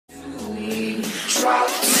drop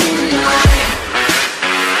tonight.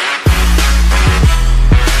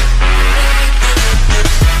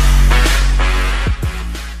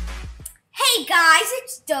 Hey guys,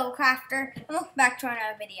 it's Crafter, and welcome back to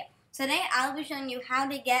another video. Today I'll be showing you how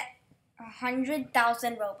to get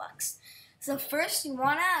 100,000 Robux. So first you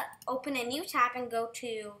want to open a new tab and go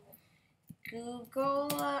to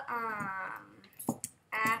Google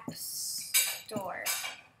App Store.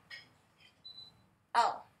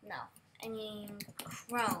 Oh, no. I mean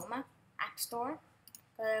Chrome App Store.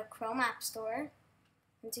 Go to Chrome App Store.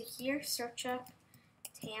 Into here, search up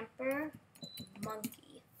Tamper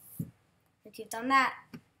Monkey. If you've done that,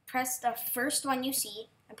 press the first one you see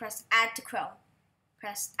and press Add to Chrome.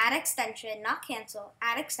 Press Add Extension, not Cancel,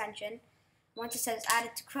 Add Extension. Once it says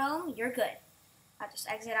Added to Chrome, you're good. I'll just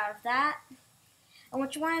exit out of that. And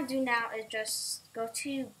what you want to do now is just go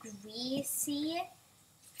to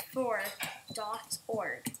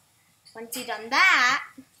GreasyFork.org. Once you've done that,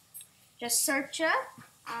 just search up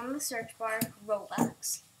on the search bar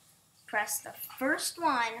Robux. Press the first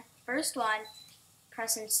one, press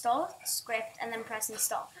Install Script, and then press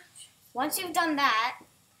Install. Once you've done that,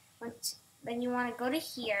 then you want to go to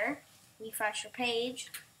here, refresh your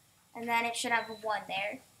page, and then it should have a 1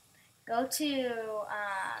 there. Go to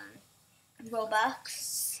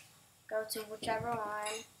Robux, go to whichever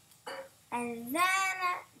one, and then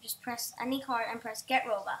just press any card and press Get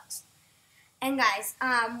Robux. And guys,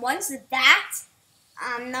 once that,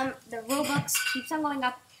 the Robux keeps on going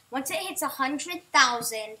up. Once it hits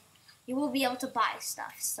 100,000, you will be able to buy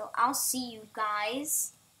stuff. So I'll see you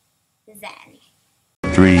guys then.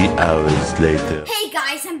 3 hours later. Hey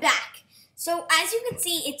guys, I'm back. So as you can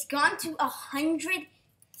see, it's gone to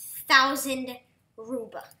 100,000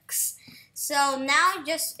 Robux. So now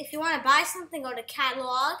just, if you want to buy something, go to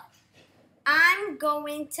catalog. I'm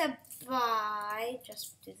going to buy,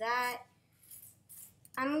 just do that.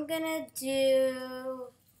 I'm gonna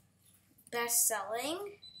do best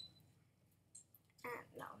selling.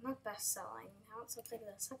 No, not best selling. How it's something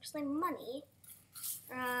that's actually money.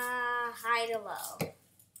 High to low.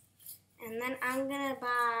 And then I'm gonna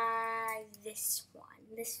buy this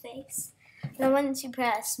one, this face. Then once you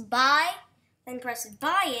press buy, then press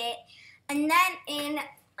buy it, and then in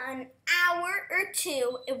an hour or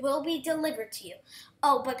 2, it will be delivered to you.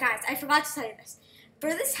 Oh, but guys, I forgot to tell you this. For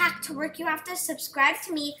this hack to work, you have to subscribe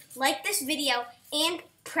to me, like this video, and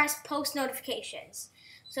press post notifications.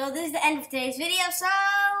 So this is the end of today's video, so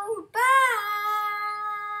bye!